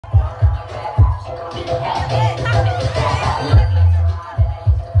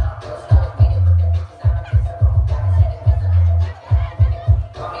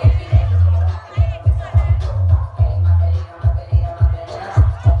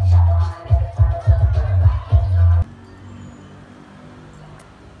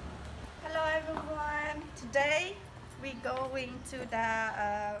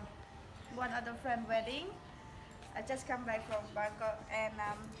other friend wedding. I just come back from Bangkok, and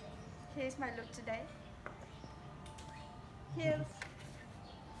here's my look today. Here's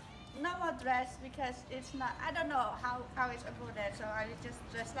normal dress because it's not, I don't know how it's about that, so I just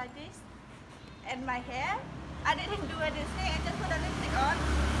dress like this. And my hair, I didn't do anything, I just put a lipstick on.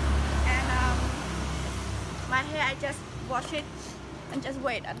 And my hair, I just wash it and just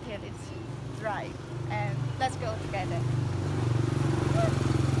wait until it's dry. And let's go together.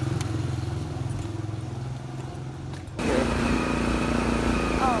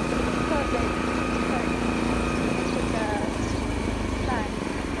 Oh, perfect.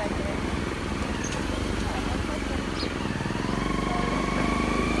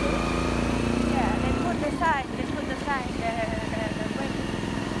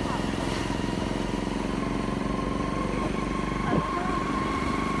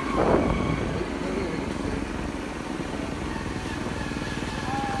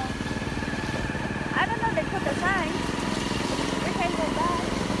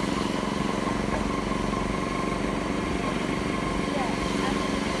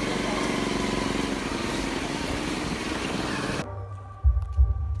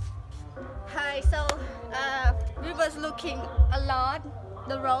 So we was looking a lot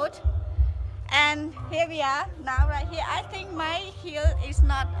the road, and here we are now, right here. I think my heel is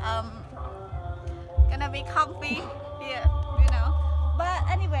not gonna be comfy here, you know, but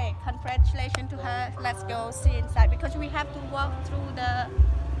anyway, congratulations to her. Let's go see inside because we have to walk through the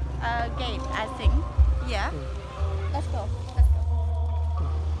gate, I think. Yeah, let's go.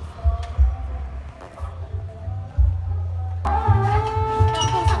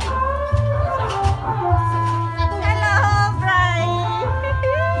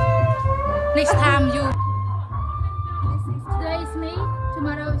 Next time you